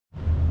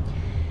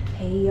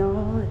Hey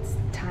y'all, it's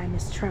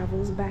Timeless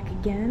Travels back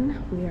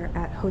again. We are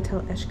at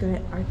Hotel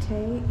Xcaret Arte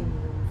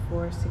in room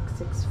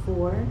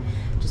 4664.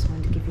 Just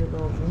wanted to give you a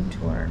little room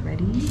tour.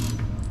 Ready?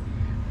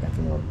 Got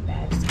the little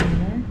badge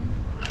scanner.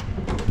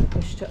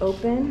 Push to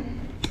open.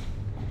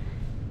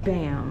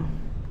 Bam.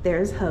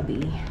 There's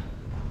hubby.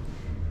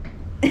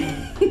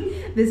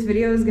 This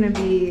video is gonna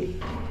be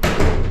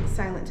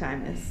silent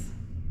Timeless.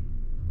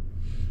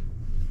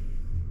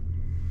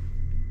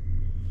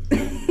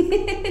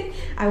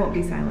 I won't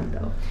be silent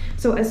though.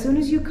 So as soon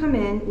as you come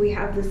in, we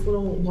have this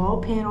little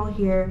wall panel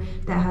here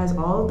that has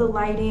all of the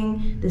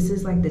lighting. This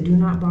is like the do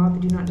not bother,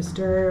 do not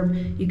disturb.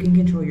 You can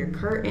control your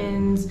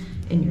curtains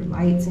and your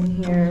lights in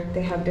here.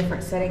 They have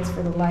different settings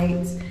for the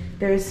lights.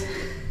 There's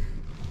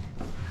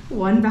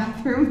one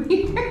bathroom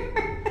here.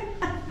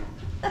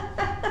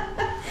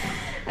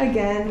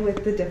 Again,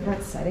 with the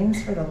different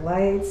settings for the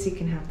lights. You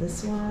can have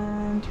this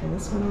one, turn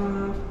this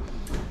one off.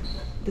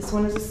 This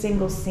one is a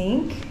single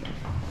sink.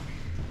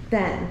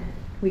 Then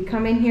we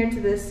come in here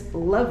to this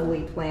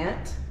lovely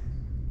plant.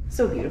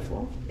 So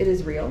beautiful, it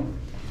is real.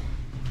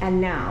 And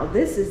now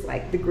this is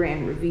like the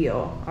grand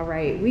reveal. All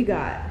right, we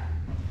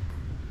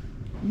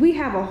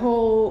have a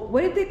whole,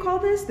 what did they call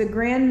this? The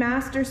Grand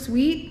Master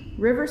Suite,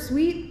 River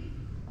Suite?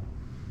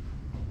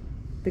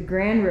 The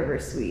Grand River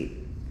Suite.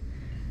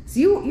 So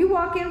you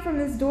walk in from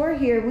this door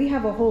here, we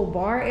have a whole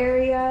bar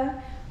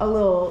area, a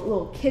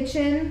little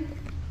kitchen.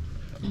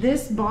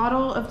 This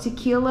bottle of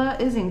tequila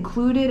is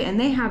included, and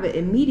they have it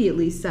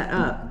immediately set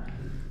up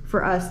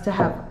for us to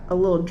have a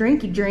little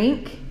drinky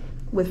drink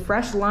with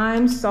fresh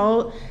lime,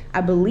 salt.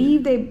 I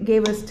believe they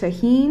gave us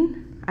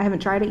tajin. I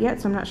haven't tried it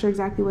yet, so I'm not sure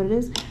exactly what it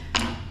is.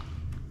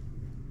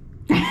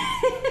 We're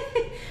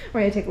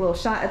gonna take a little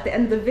shot at the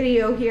end of the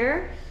video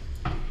here.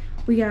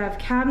 We have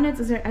cabinets.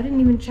 I didn't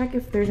even check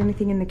if there's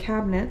anything in the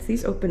cabinets.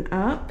 These open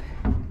up.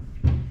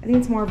 I think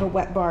it's more of a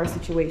wet bar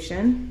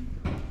situation.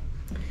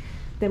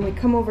 Then we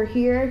come over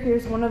here.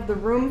 Here's one of the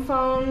room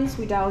phones.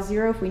 We dial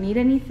 0 if we need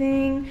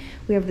anything.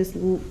 We have this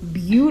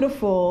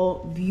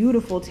beautiful,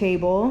 beautiful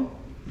table.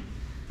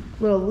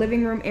 Little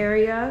living room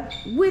area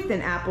with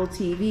an Apple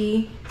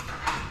TV.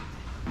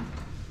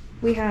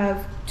 We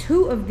have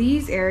 2 of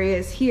these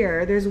areas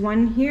here. There's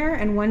one here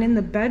and one in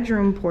the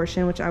bedroom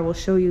portion, which I will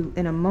show you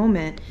in a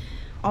moment.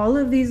 All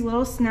of these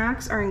little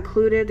snacks are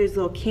included. There's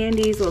little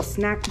candies, little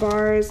snack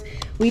bars.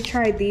 We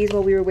tried these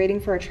while we were waiting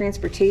for our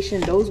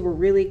transportation. Those were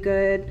really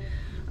good.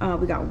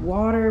 We got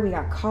water, we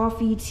got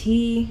coffee,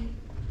 tea,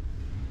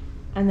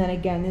 and then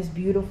again, this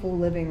beautiful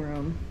living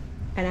room.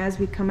 And as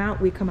we come out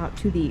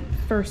to the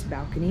first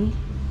balcony.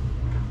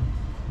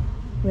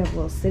 We have a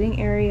little sitting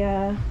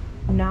area,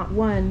 not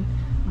one,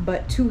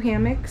 but 2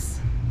 hammocks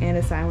and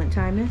a silent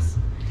Timeless.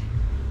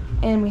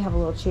 And we have a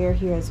little chair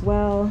here as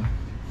well.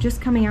 Just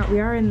coming out,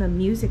 we are in the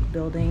music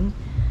building,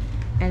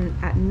 and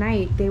at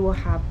night they will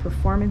have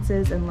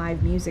performances and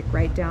live music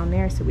right down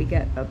there, so we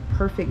get a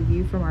perfect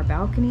view from our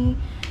balcony.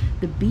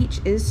 The beach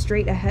is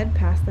straight ahead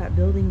past that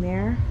building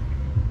there,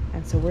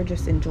 and so we're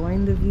just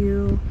enjoying the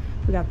view.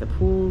 We got the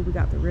pool, we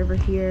got the river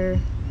here,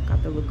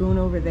 got the lagoon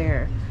over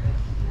there.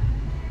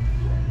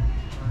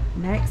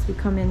 Next we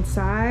come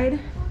inside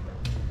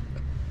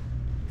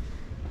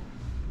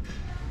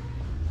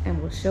and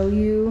we'll show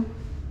you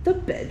the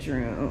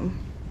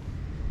bedroom.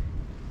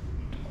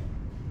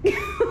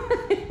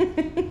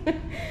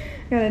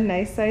 Got a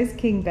nice size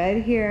king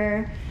bed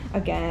here.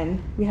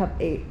 Again, we have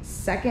a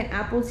second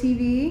Apple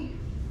TV.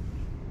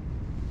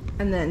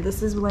 And then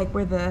this is like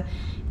where the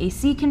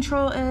AC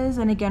control is.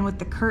 And again, with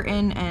the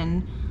curtain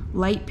and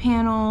light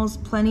panels,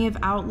 plenty of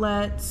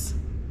outlets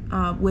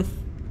with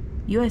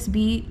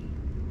USB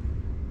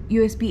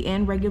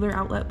and regular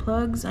outlet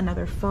plugs,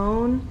 another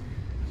phone.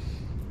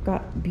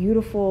 Got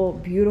beautiful,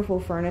 beautiful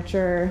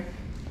furniture.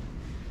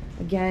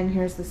 Again,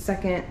 here's the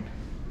second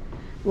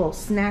little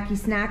snacky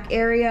snack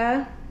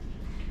area.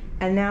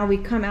 And now we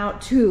come out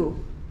to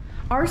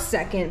our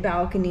second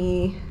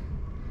balcony.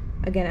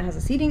 Again, it has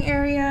a seating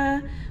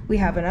area. We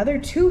have another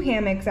 2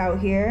 hammocks out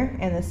here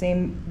and the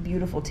same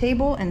beautiful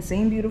table and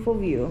same beautiful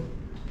view.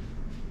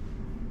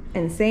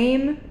 And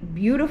same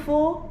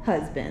beautiful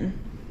husband.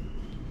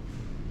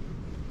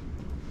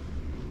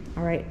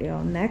 All right,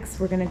 y'all,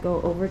 next we're gonna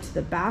go over to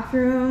the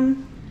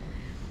bathroom.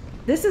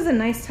 This is a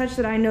nice touch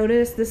that I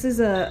noticed. This is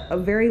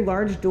a very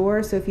large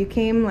door, so if you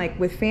came like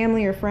with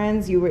family or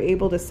friends, you were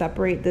able to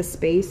separate this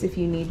space if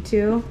you need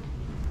to.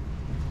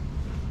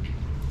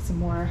 Some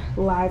more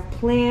live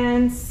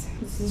plants.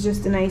 This is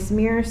just a nice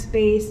mirror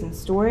space and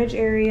storage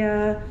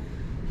area.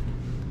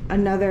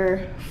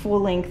 Another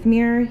full-length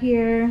mirror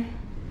here.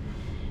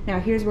 Now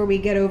here's where we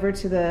get over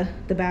to the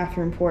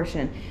bathroom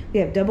portion.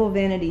 We have double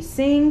vanity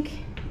sink.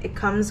 It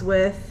comes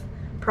with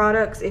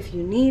products if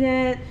you need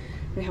it.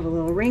 We have a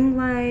little ring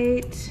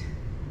light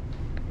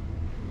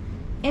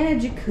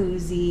and a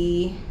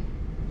jacuzzi,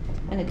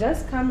 and it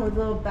does come with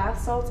little bath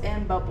salts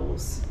and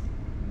bubbles.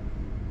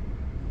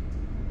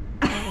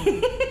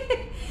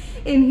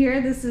 In here,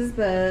 this is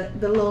the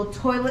little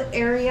toilet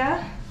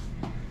area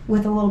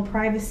with a little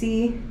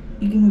privacy.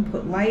 You can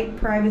put light,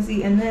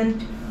 privacy, and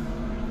then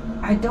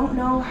I don't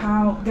know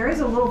how, there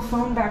is a little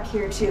phone back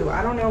here too.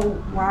 I don't know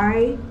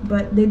why,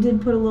 but they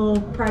did put a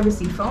little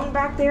privacy phone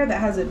back there that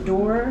has a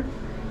door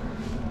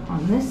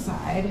on this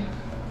side.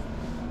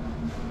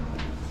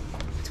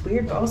 It's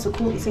weird, but also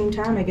cool at the same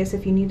time. I guess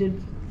if you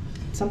needed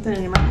something in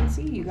an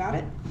emergency, you got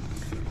it.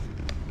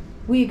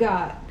 We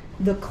got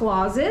the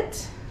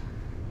closet,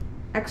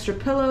 extra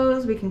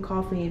pillows, we can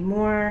call if we need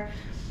more.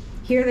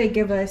 Here they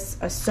give us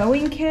a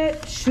sewing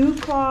kit, shoe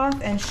cloth,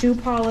 and shoe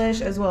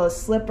polish, as well as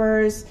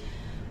slippers.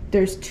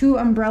 There's 2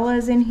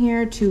 umbrellas in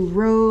here, 2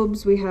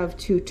 robes. We have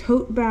 2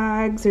 tote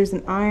bags. There's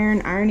an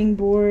ironing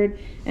board,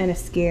 and a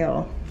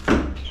scale.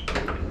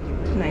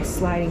 Nice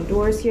sliding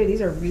doors here.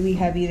 These are really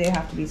heavy. They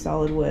have to be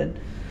solid wood.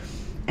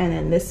 And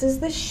then this is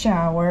the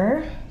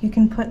shower. You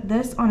can put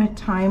this on a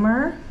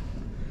timer.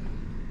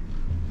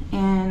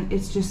 And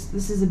it's just,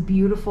 this is a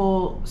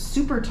beautiful,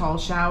 super tall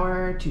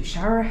shower, 2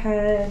 shower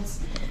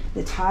heads.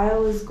 The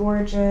tile is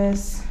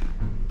gorgeous.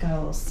 Got a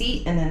little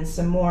seat and then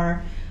some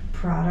more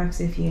products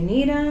if you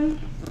need them.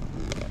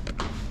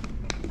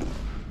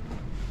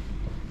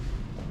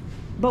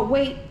 But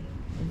wait,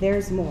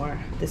 there's more.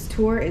 This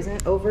tour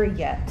isn't over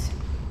yet.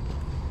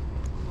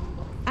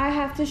 I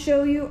have to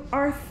show you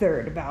our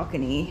 3rd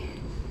balcony.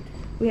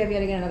 We have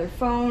yet again another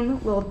phone,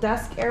 little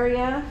desk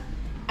area,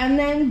 and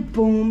then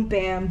boom,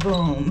 bam,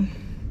 boom.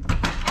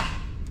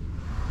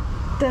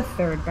 The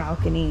 3rd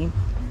balcony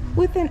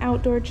with an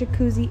outdoor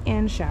jacuzzi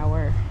and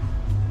shower.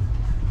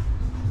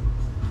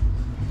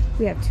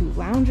 We have 2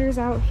 loungers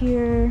out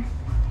here,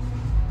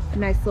 a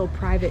nice little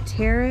private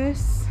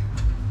terrace.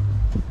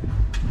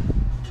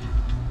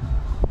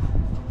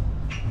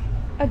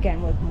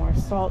 Again with more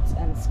salts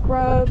and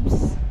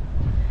scrubs,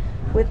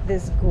 with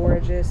this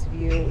gorgeous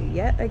view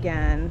yet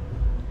again.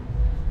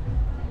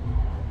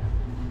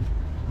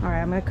 All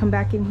right, I'm gonna come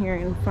back in here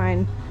and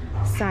find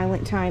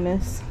Silent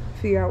Timus,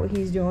 figure out what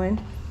he's doing.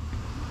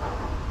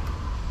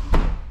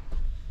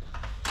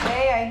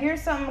 Hey, I hear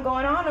something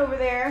going on over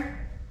there.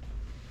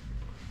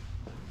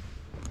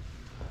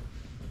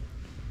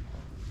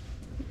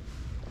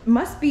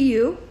 Must be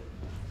you.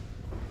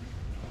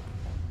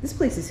 This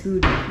place is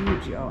huge,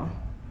 y'all.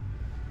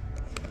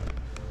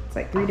 It's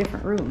like 3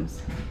 different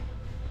rooms.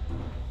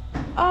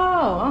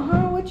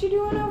 Oh, what you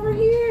doing over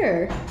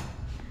here?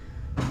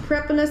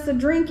 Prepping us a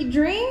drinky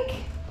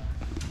drink?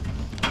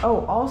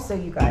 Oh, also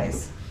you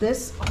guys,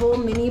 this whole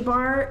mini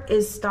bar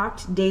is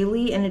stocked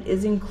daily and it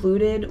is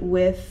included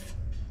with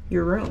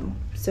your room.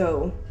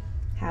 So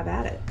have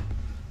at it.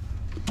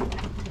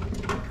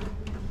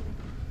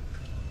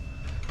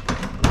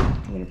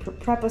 I'm gonna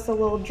prep us a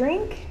little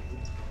drink.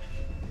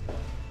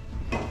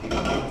 All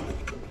right,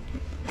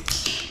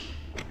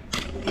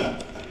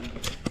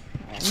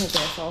 I'm gonna get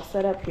us all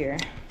set up here.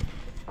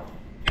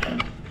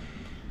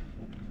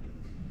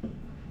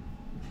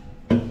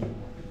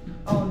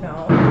 Oh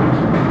no.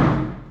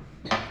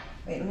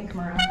 Wait, let me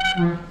come around.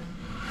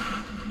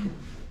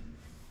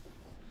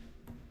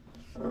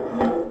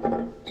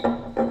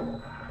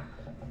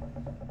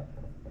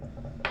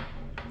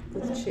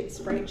 This is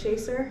Sprite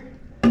Chaser.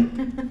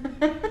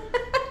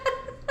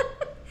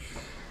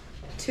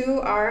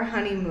 To our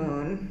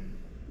honeymoon.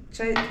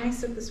 Can I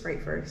sip the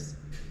Sprite first?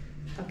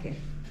 Okay,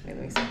 wait,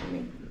 let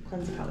me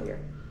cleanse the palate here.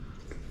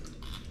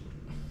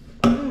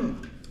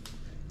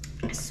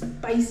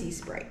 Spicy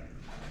Sprite.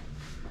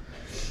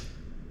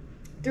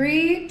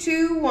 3,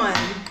 2, 1.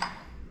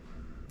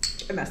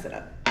 I messed it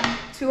up.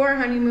 To our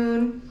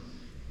honeymoon.